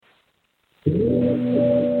Ignite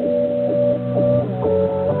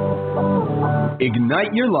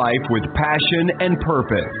your life with passion and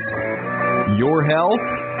purpose. Your health,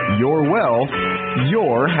 your wealth,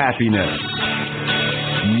 your happiness.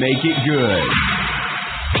 Make it good.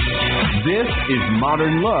 This is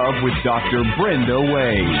Modern Love with Dr. Brenda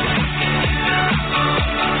Wade.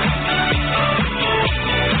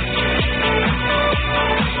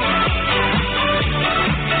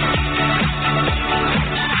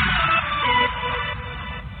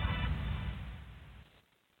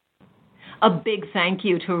 A big thank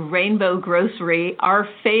you to Rainbow Grocery, our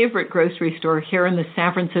favorite grocery store here in the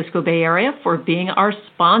San Francisco Bay Area, for being our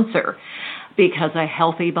sponsor, because a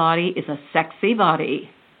healthy body is a sexy body.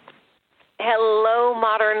 Hello,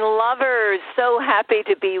 modern lovers. So happy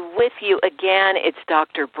to be with you again. It's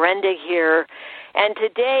Dr. Brenda here. And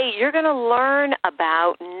today you're going to learn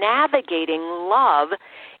about navigating love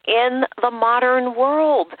in the modern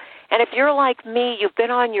world. And if you're like me, you've been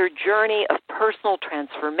on your journey of personal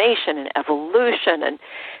transformation and evolution and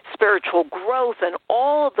spiritual growth and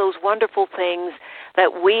all of those wonderful things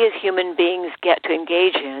that we as human beings get to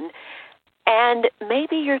engage in. And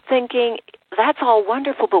maybe you're thinking, that's all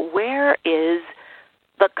wonderful, but where is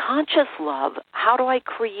the conscious love? How do I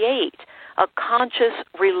create a conscious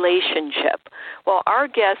relationship? Well, our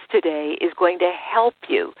guest today is going to help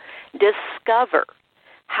you discover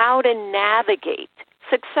how to navigate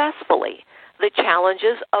successfully the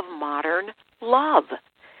challenges of modern love.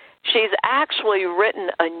 She's actually written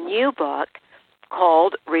a new book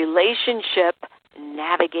called Relationship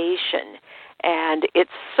Navigation, and it's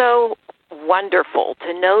so wonderful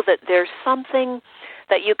to know that there's something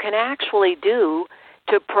that you can actually do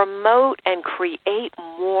to promote and create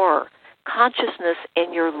more consciousness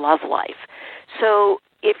in your love life. So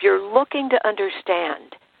if you're looking to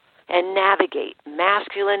understand and navigate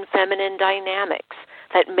masculine, feminine dynamics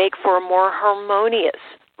that make for a more harmonious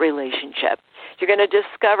relationship, you're going to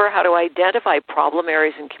discover how to identify problem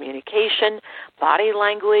areas in communication, body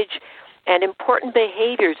language, and important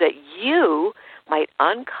behaviors that you might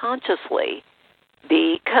unconsciously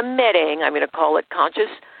be committing. I'm going to call it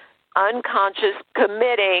unconscious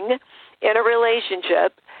committing in a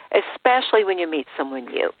relationship, especially when you meet someone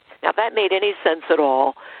new. Now, if that made any sense at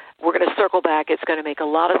all, we're going to circle back. It's going to make a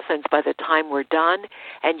lot of sense by the time we're done,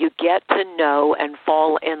 and you get to know and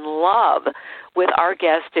fall in love with our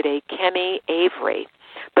guest today, Kimi Avary.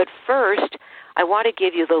 But first, I want to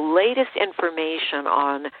give you the latest information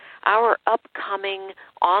on our upcoming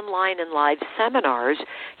online and live seminars.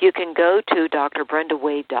 You can go to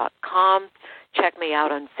drbrendawade.com. Check me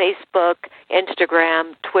out on Facebook,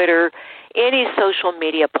 Instagram, Twitter, any social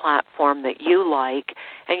media platform that you like,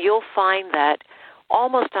 and you'll find that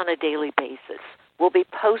almost on a daily basis, we'll be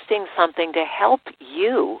posting something to help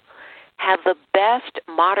you have the best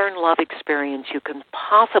modern love experience you can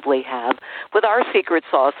possibly have with our secret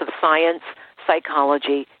sauce of science,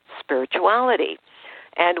 psychology, spirituality.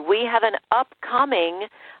 And we have an upcoming,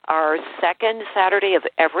 our second Saturday of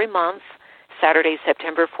every month, Saturday,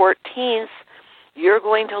 September 14th, you're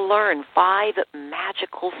going to learn 5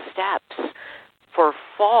 magical steps for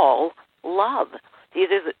fall love.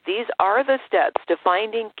 These are the steps to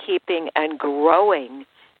finding, keeping, and growing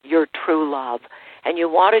your true love. And you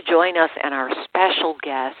want to join us and our special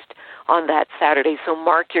guest on that Saturday. So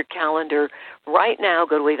mark your calendar right now.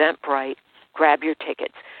 Go to Eventbrite. Grab your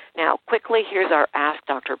tickets. Now, quickly, here's our Ask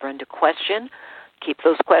Dr. Brenda question. Keep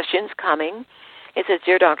those questions coming. It says,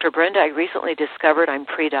 Dear Dr. Brenda, I recently discovered I'm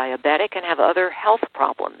pre-diabetic and have other health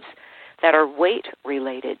problems that are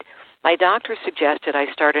weight-related. My doctor suggested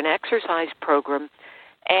I start an exercise program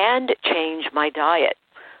and change my diet,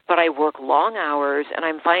 but I work long hours and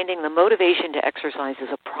I'm finding the motivation to exercise is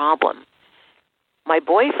a problem. My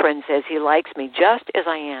boyfriend says he likes me just as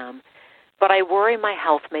I am, but I worry my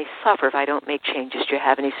health may suffer if I don't make changes. Do you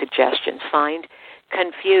have any suggestions? Signed,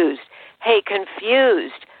 Confused. Hey,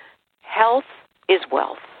 Confused. Health is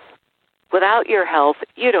wealth. Without your health,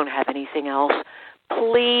 you don't have anything else.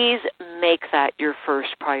 Please make that your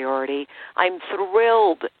first priority. I'm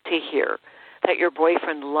thrilled to hear that your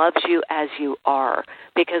boyfriend loves you as you are,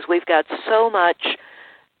 because we've got so much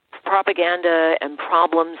propaganda and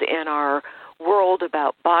problems in our world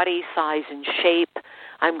about body size and shape.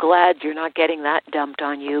 I'm glad you're not getting that dumped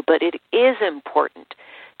on you, but it is important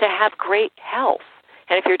to have great health.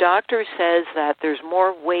 And if your doctor says that there's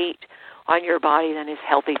more weight on your body than is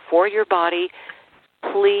healthy for your body,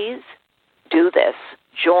 please do this.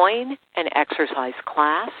 Join an exercise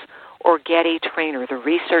class or get a trainer. The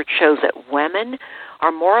research shows that women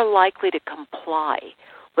are more likely to comply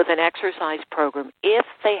with an exercise program if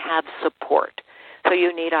they have support. So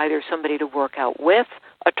you need either somebody to work out with,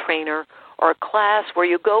 a trainer, or a class where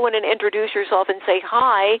you go in and introduce yourself and say,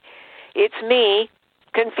 hi, it's me,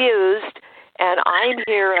 confused, and I'm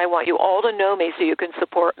here, and I want you all to know me so you can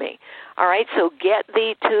support me. All right, so get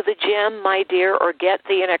thee to the gym, my dear, or get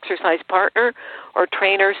thee an exercise partner or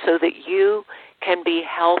trainer so that you can be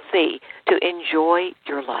healthy to enjoy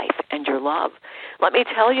your life and your love. Let me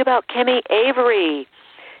tell you about Kimi Avary.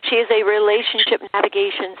 She is a relationship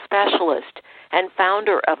navigation specialist and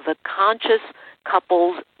founder of the Conscious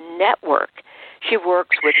Couples Network. She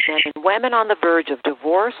works with men and women on the verge of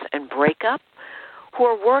divorce and breakup who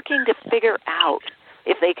are working to figure out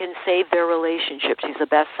if they can save their relationship. She's a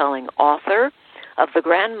best-selling author of The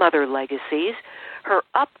Grandmother Legacies. Her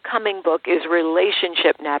upcoming book is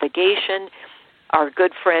Relationship Navigation. Our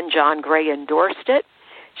good friend John Gray endorsed it.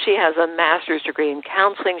 She has a master's degree in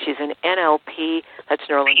counseling. She's an NLP, that's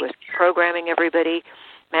neuro-linguistic programming, everybody,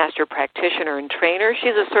 master practitioner and trainer.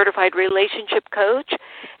 She's a certified relationship coach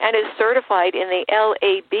and is certified in the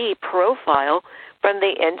LAB profile from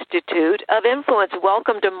the Institute of Influence.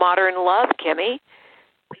 Welcome to Modern Love, Kimi.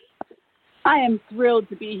 I am thrilled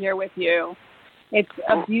to be here with you. It's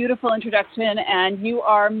a beautiful introduction, and you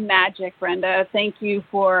are magic, Brenda. Thank you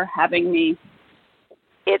for having me.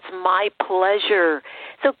 It's my pleasure.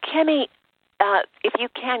 So, Kimi, if you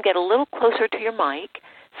can get a little closer to your mic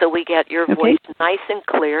so we get your voice nice and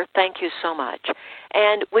clear. Thank you so much.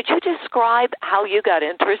 And would you describe how you got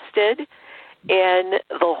interested in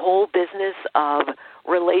the whole business of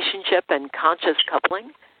relationship and conscious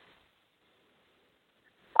coupling?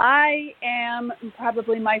 I am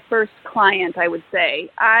probably my first client, I would say.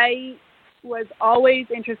 I was always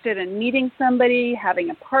interested in meeting somebody, having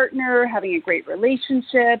a partner, having a great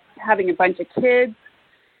relationship, having a bunch of kids,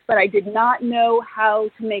 but I did not know how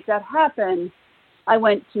to make that happen. I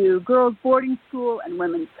went to girls' boarding school and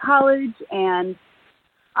women's college, and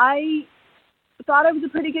I thought I was a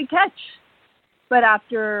pretty good catch. But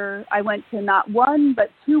after I went to not one, but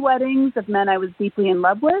 2 weddings of men I was deeply in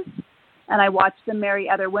love with, and I watched them marry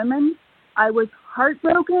other women, I was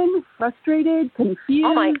heartbroken, frustrated, confused.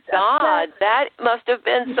 Oh, my God. Upset. That must have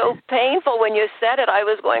been so painful when you said it. I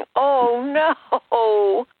was going, oh,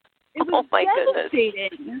 no. It was devastating.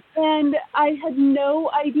 Goodness. And I had no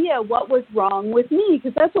idea what was wrong with me,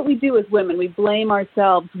 because that's what we do as women. We blame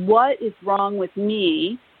ourselves. What is wrong with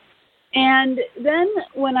me? And then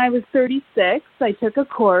when I was 36, I took a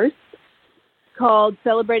course called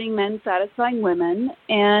Celebrating Men, Satisfying Women,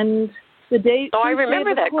 and the day... Oh, I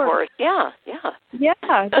remember that course. Yeah.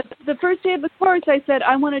 Yeah. The first day of the course, I said,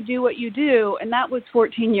 I want to do what you do, and that was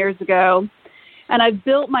 14 years ago. And I've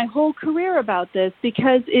built my whole career about this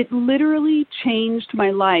because it literally changed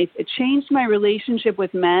my life. It changed my relationship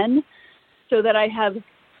with men so that I have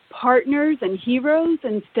partners and heroes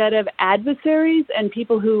instead of adversaries and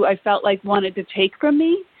people who I felt like wanted to take from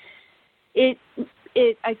me.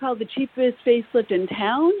 I call it the cheapest facelift in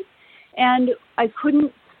town, and I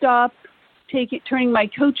couldn't stop turning my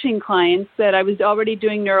coaching clients that I was already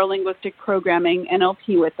doing neuro-linguistic programming,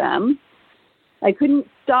 NLP with them. I couldn't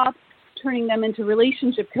stop turning them into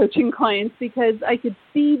relationship coaching clients because I could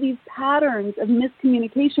see these patterns of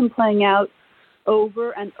miscommunication playing out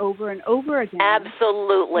over and over and over again.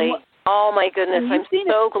 Absolutely. Oh, my goodness. I'm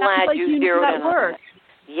so glad you zeroed in on that.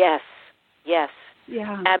 Yes.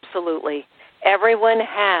 Yeah. Absolutely. Everyone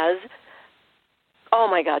has, oh,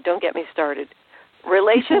 my God, don't get me started,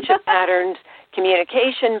 relationship patterns,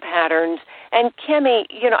 communication patterns. And, Kimi,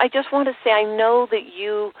 I just want to say I know that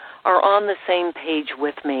you are on the same page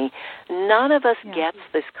with me. None of us gets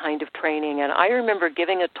this kind of training. And I remember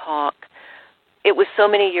giving a talk. It was so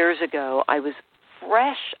many years ago. I was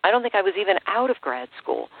fresh. I don't think I was even out of grad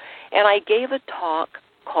school. And I gave a talk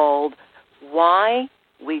called Why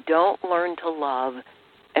We Don't Learn to Love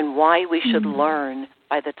and Why We Should Learn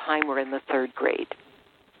by the time we're in the 3rd grade.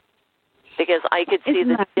 Because I could see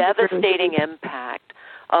the devastating impact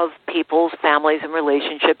of people's families and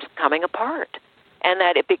relationships coming apart, and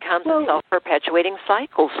that it becomes a self-perpetuating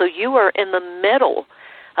cycle. So you are in the middle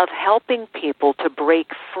of helping people to break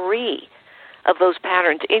free of those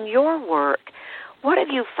patterns. In your work, what have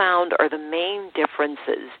you found are the main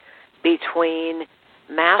differences between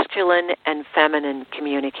masculine and feminine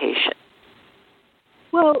communication?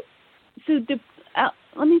 Well, so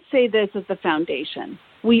let me say this as the foundation.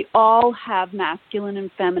 We all have masculine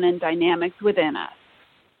and feminine dynamics within us.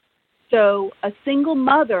 So a single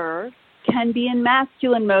mother can be in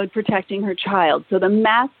masculine mode protecting her child. So the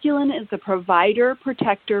masculine is the provider,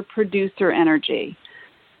 protector, producer energy.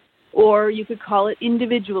 Or you could call it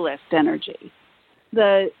individualist energy.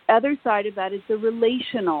 The other side of that is the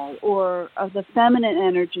relational or of the feminine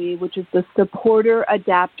energy, which is the supporter,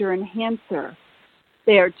 adapter, enhancer.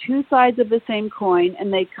 They are two sides of the same coin,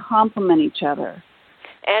 and they complement each other.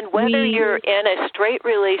 And whether you're in a straight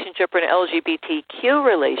relationship or an LGBTQ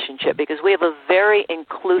relationship, because we have a very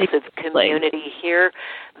inclusive community here,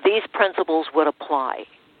 these principles would apply.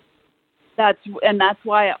 That's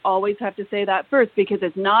why I always have to say that first, because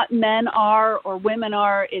it's not men are or women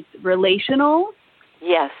are, it's relational.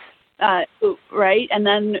 Yes. Right? And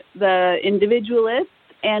then the individualists,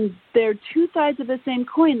 and they're two sides of the same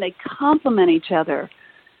coin. They complement each other.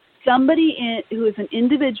 Somebody who is an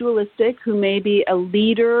individualistic, who may be a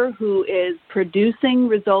leader, who is producing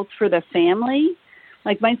results for the family,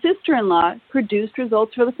 like my sister-in-law produced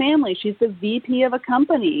results for the family. She's the VP of a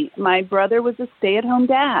company. My brother was a stay-at-home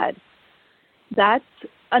dad.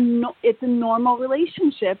 It's a normal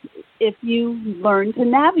relationship if you learn to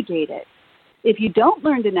navigate it. If you don't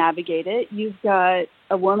learn to navigate it, you've got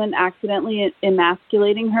a woman accidentally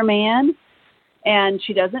emasculating her man, and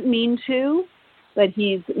she doesn't mean to, but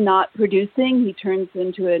he's not producing. He turns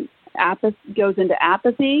into goes into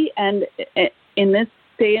apathy, and in this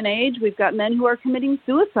day and age, we've got men who are committing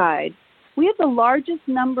suicide. We have the largest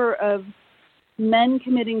number of men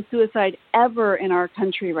committing suicide ever in our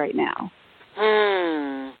country right now.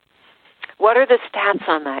 What are the stats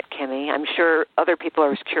on that, Kimi? I'm sure other people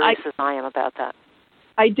are as curious as I am about that.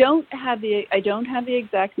 I don't have the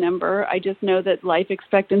exact number. I just know that life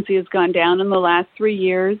expectancy has gone down in the last 3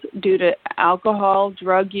 years due to alcohol,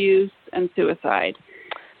 drug use, and suicide.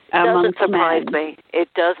 It doesn't surprise me. It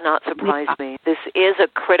does not surprise me. This is a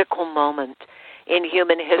critical moment in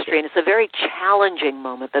human history, and it's a very challenging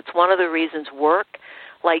moment. That's one of the reasons work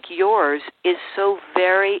like yours is so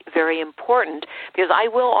very, very important, because I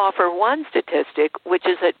will offer one statistic, which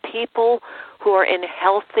is that people who are in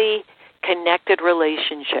healthy, connected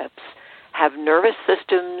relationships have nervous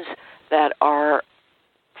systems that are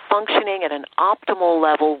functioning at an optimal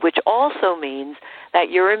level, which also means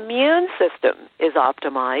that your immune system is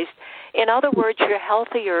optimized. In other words, you're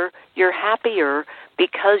healthier, you're happier,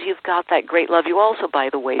 because you've got that great love. You also, by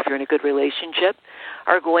the way, if you're in a good relationship,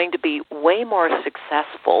 are going to be way more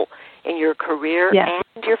successful in your career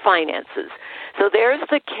and your finances. So there's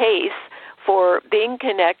the case for being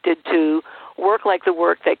connected to work like the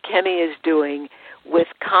work that Kimi is doing with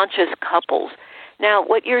conscious couples. Now,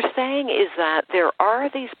 what you're saying is that there are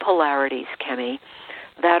these polarities, Kimi,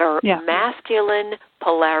 that are masculine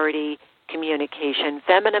polarity communication,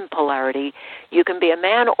 feminine polarity. You can be a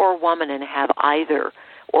man or woman and have either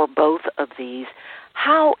or both of these.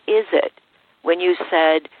 How is it, when you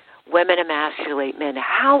said women emasculate men,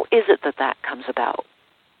 how is it that comes about?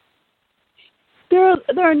 There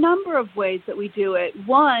are a number of ways that we do it.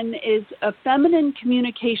 One is a feminine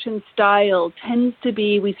communication style tends to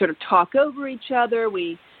be we sort of talk over each other,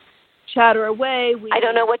 we chatter away. I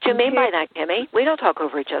don't know what you mean by that, Kimi. We don't talk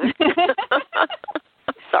over each other.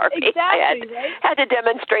 Sorry. Exactly, I had to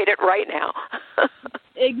demonstrate it right now.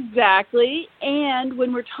 Exactly. And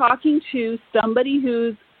when we're talking to somebody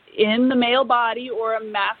who's in the male body or a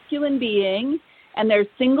masculine being, and they're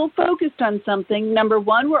single-focused on something, number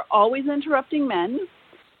one, we're always interrupting men.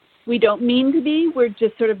 We don't mean to be. We're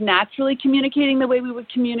just sort of naturally communicating the way we would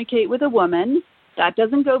communicate with a woman. That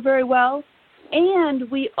doesn't go very well. And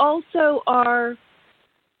we also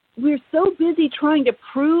we're so busy trying to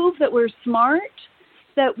prove that we're smart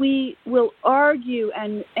that we will argue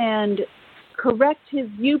and correct his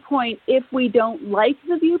viewpoint if we don't like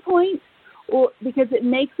the viewpoint, or because it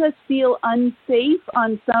makes us feel unsafe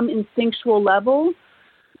on some instinctual level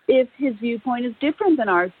if his viewpoint is different than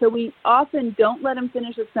ours. So we often don't let him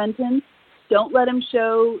finish a sentence, don't let him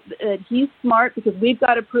show that he's smart, because we've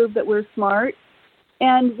got to prove that we're smart,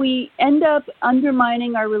 and we end up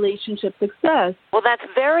undermining our relationship success. Well, that's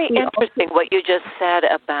very interesting what you just said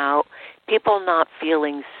about people not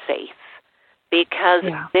feeling safe, because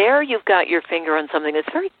there you've got your finger on something that's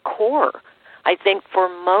very core. I think for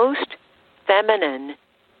most feminine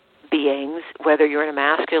beings, whether you're in a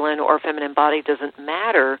masculine or feminine body, doesn't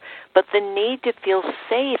matter, but the need to feel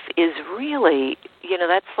safe is really,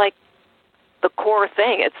 that's like the core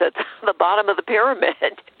thing. It's at the bottom of the pyramid.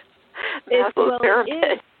 Maslow's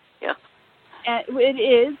pyramid. It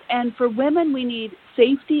is, and for women we need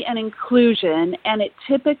safety and inclusion, and it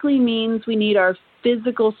typically means we need our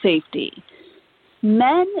physical safety.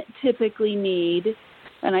 Men typically need,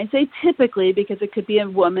 and I say typically because it could be a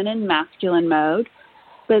woman in masculine mode,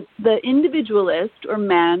 but the individualist or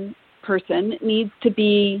man person needs to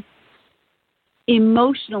be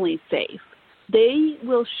emotionally safe. They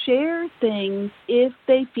will share things if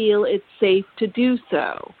they feel it's safe to do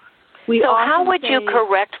so. So how would you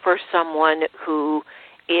correct for someone who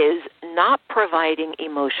is not providing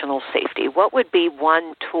emotional safety, what would be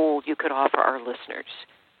one tool you could offer our listeners?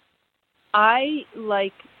 I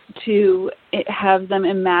like to have them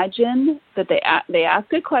imagine that they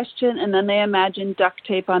ask a question, and then they imagine duct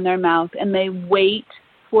tape on their mouth, and they wait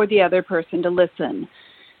for the other person to listen,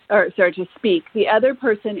 to speak. The other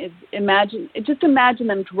person just imagine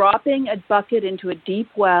them dropping a bucket into a deep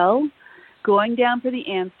well, going down for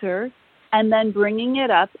the answer, and then bringing it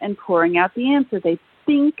up and pouring out the answer. They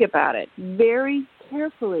think about it very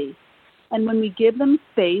carefully, and when we give them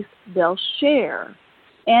space, they'll share.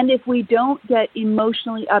 And if we don't get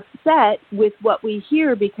emotionally upset with what we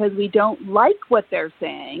hear because we don't like what they're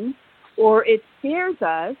saying or it scares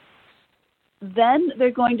us, then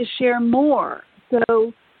they're going to share more.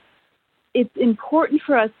 So it's important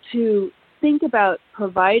for us to think about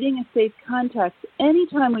providing a safe context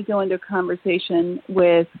anytime we go into a conversation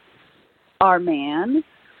with our man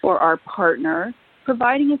or our partner,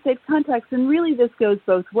 providing a safe context. And really this goes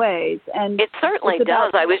both ways. And it certainly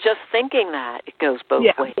does. I was just thinking that. It goes both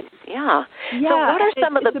ways. Yeah. So what are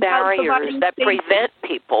some of the barriers that prevent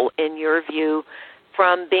people, in your view,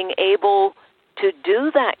 from being able to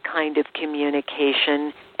do that kind of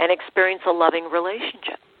communication and experience a loving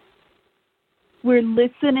relationship? We're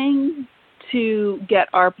listening to get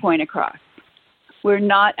our point across. We're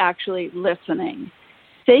not actually listening.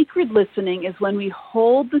 Sacred listening is when we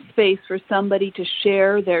hold the space for somebody to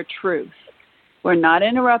share their truth. We're not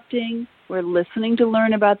interrupting. We're listening to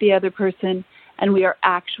learn about the other person, and we are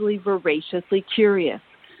actually voraciously curious.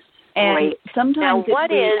 And sometimes yeah,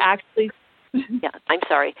 I'm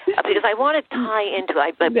sorry, because I want to tie into,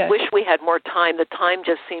 I wish we had more time. The time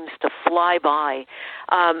just seems to fly by.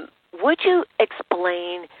 Would you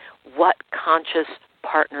explain what conscious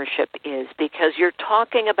partnership is? Because you're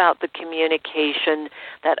talking about the communication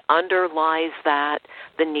that underlies that,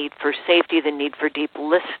 the need for safety, the need for deep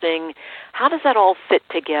listening. How does that all fit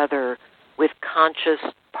together with conscious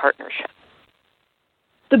partnership?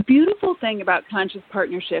 The beautiful thing about conscious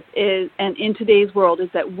partnership is, and in today's world, is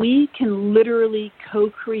that we can literally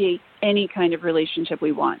co-create any kind of relationship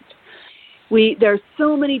we want. There are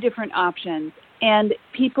so many different options, and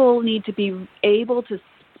people need to be able to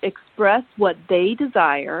express what they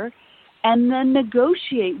desire and then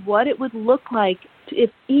negotiate what it would look like if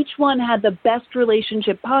each one had the best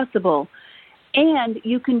relationship possible. And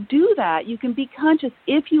you can do that. You can be conscious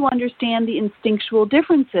if you understand the instinctual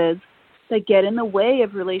differences that get in the way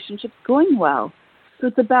of relationships going well. So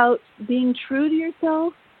it's about being true to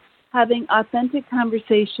yourself, having authentic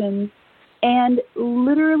conversations, and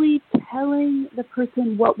literally telling the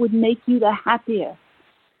person what would make you the happiest.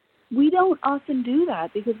 We don't often do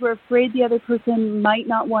that because we're afraid the other person might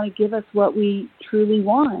not want to give us what we truly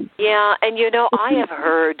want. Yeah, and I have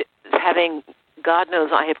heard, God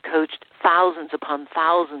knows I have coached thousands upon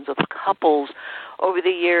thousands of couples over the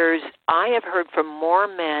years. I have heard from more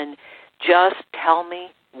men, just tell me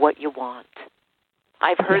what you want.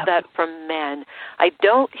 I've heard that from men. I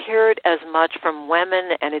don't hear it as much from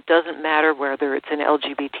women, and it doesn't matter whether it's an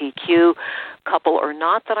LGBTQ couple or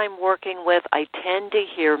not that I'm working with. I tend to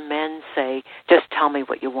hear men say, just tell me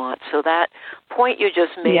what you want. So that point you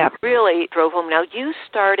just made really drove home. Now, you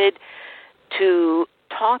started to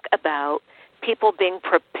talk about people being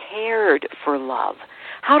prepared for love.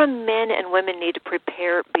 How do men and women need to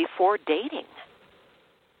prepare before dating?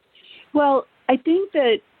 Well, I think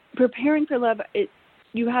that preparing for love,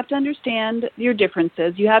 you have to understand your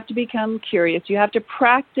differences. You have to become curious. You have to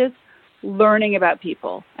practice learning about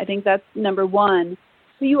people. I think that's number one.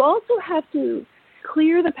 But you also have to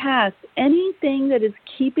clear the past. Anything that is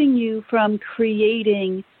keeping you from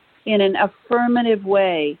creating in an affirmative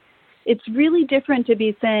way. It's really different to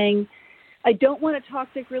be saying, I don't want a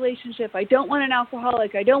toxic relationship. I don't want an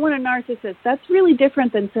alcoholic. I don't want a narcissist. That's really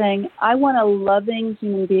different than saying, I want a loving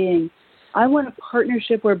human being. I want a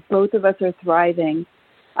partnership where both of us are thriving.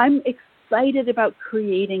 I'm excited about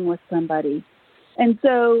creating with somebody. And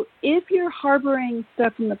so if you're harboring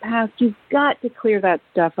stuff from the past, you've got to clear that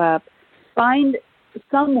stuff up. Find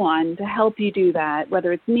someone to help you do that,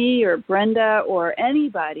 whether it's me or Brenda or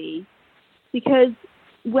anybody, because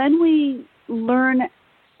when we learn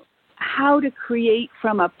how to create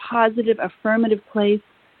from a positive, affirmative place,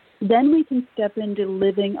 then we can step into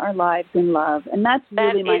living our lives in love. And that's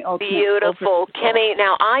really my ultimate goal. Beautiful. Kimi,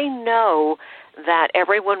 now I know that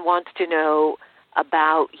everyone wants to know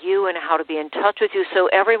about you and how to be in touch with you. So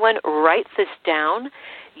everyone, write this down.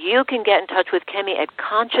 You can get in touch with Kimi at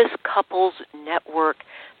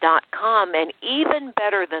ConsciousCouplesNetwork.com. And even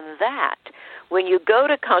better than that, when you go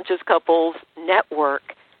to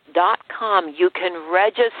ConsciousCouplesNetwork.com, you can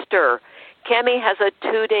register. Kimi has a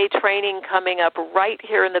 2-day training coming up right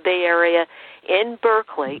here in the Bay Area in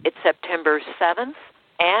Berkeley. It's September 7th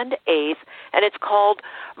and 8th, and it's called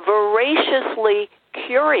Voraciously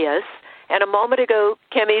Curious. And a moment ago,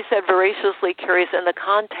 Kimi said voraciously curious in the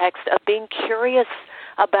context of being curious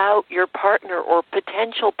about your partner or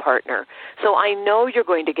potential partner. So I know you're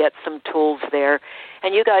going to get some tools there.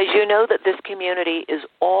 And you guys, you know that this community is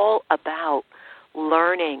all about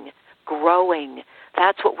learning, growing.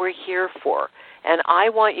 That's what we're here for. And I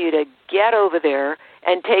want you to get over there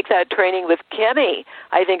and take that training with Kimi.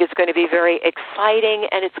 I think it's going to be very exciting,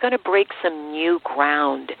 and it's going to break some new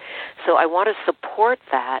ground. So I want to support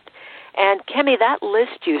that. And Kimi, that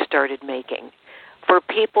list you started making for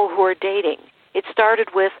people who are dating, it started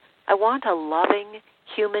with, I want a loving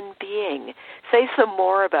human being. Say some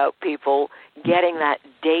more about people getting that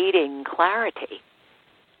dating clarity.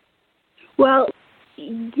 Well,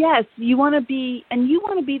 yes, you want to be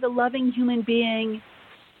the loving human being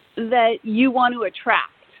that you want to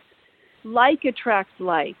attract. Like attracts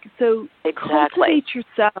like. So exactly. Cultivate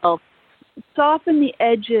yourself, soften the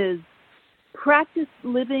edges, practice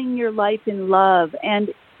living your life in love, and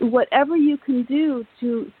whatever you can do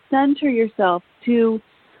to center yourself, to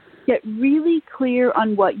get really clear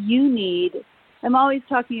on what you need. I'm always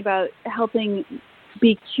talking about helping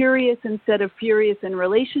be curious instead of furious in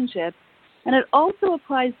relationships. And it also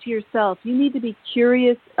applies to yourself. You need to be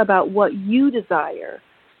curious about what you desire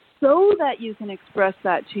so that you can express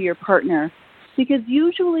that to your partner. Because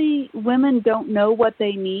usually women don't know what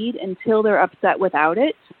they need until they're upset without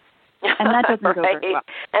it. And that doesn't go very well.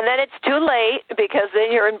 And then it's too late because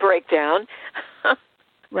then you're in breakdown.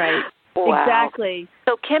 Right. Wow. Exactly.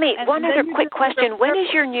 So, Kimi, one other quick question. When is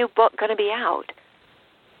your new book going to be out?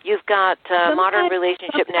 You've got Modern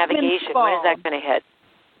Relationship Navigation. When is that going to hit?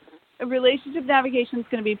 Relationship Navigation is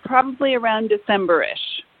going to be probably around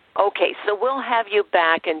December-ish. Okay, so we'll have you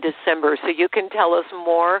back in December so you can tell us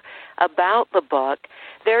more about the book.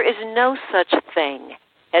 There is no such thing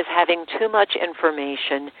as having too much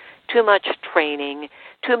information, too much training,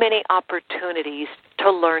 too many opportunities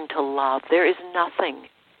to learn to love. There is nothing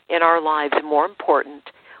in our lives more important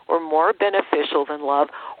or more beneficial than love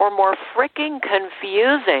or more freaking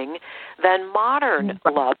confusing than modern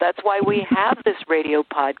love. That's why we have this radio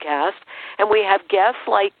podcast, and we have guests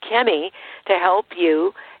like Kimi to help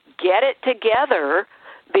you get it together,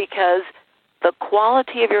 because the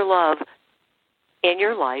quality of your love in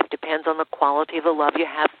your life depends on the quality of the love you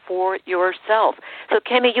have for yourself. So,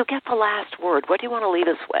 Kimi, you get the last word. What do you want to leave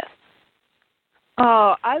us with?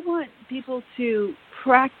 Oh, I want people to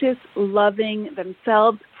practice loving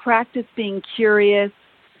themselves, practice being curious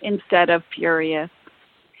instead of furious.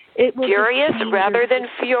 Curious rather than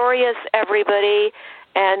furious, everybody.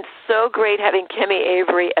 And so great having Kimi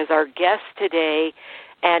Avary as our guest today.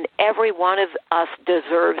 And every one of us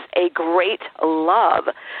deserves a great love.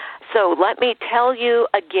 So let me tell you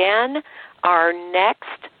again, our next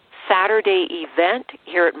Saturday event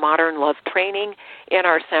here at Modern Love Training in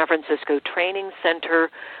our San Francisco Training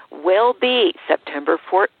Center will be September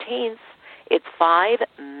 14th. It's 5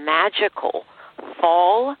 magical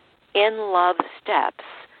fall in love steps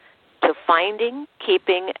to finding,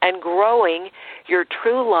 keeping, and growing your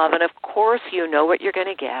true love. And of course, you know what you're going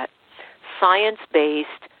to get. Science-based,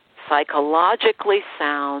 psychologically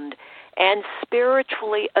sound, and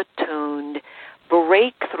spiritually attuned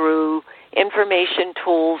breakthrough information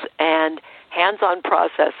tools and hands-on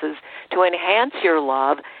processes to enhance your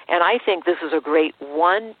love. And I think this is a great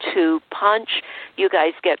 1-2 punch. You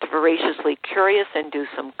guys get voraciously curious and do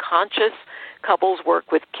some conscious couples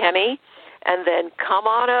work with Kimi, and then come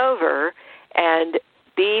on over and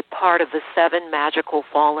be part of the 7 magical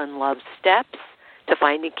fall in love steps to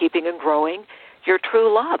finding, keeping, and growing your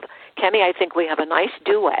true love. Kimi, I think we have a nice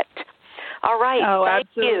duet. All right. Oh, thank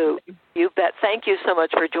absolutely. you. You bet. Thank you so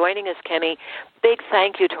much for joining us, Kimi. Big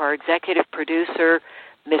thank you to our executive producer,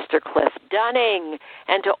 Mr. Cliff Dunning,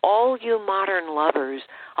 and to all you modern lovers.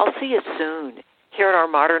 I'll see you soon here at our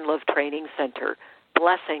Modern Love Training Center.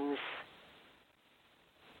 Blessings.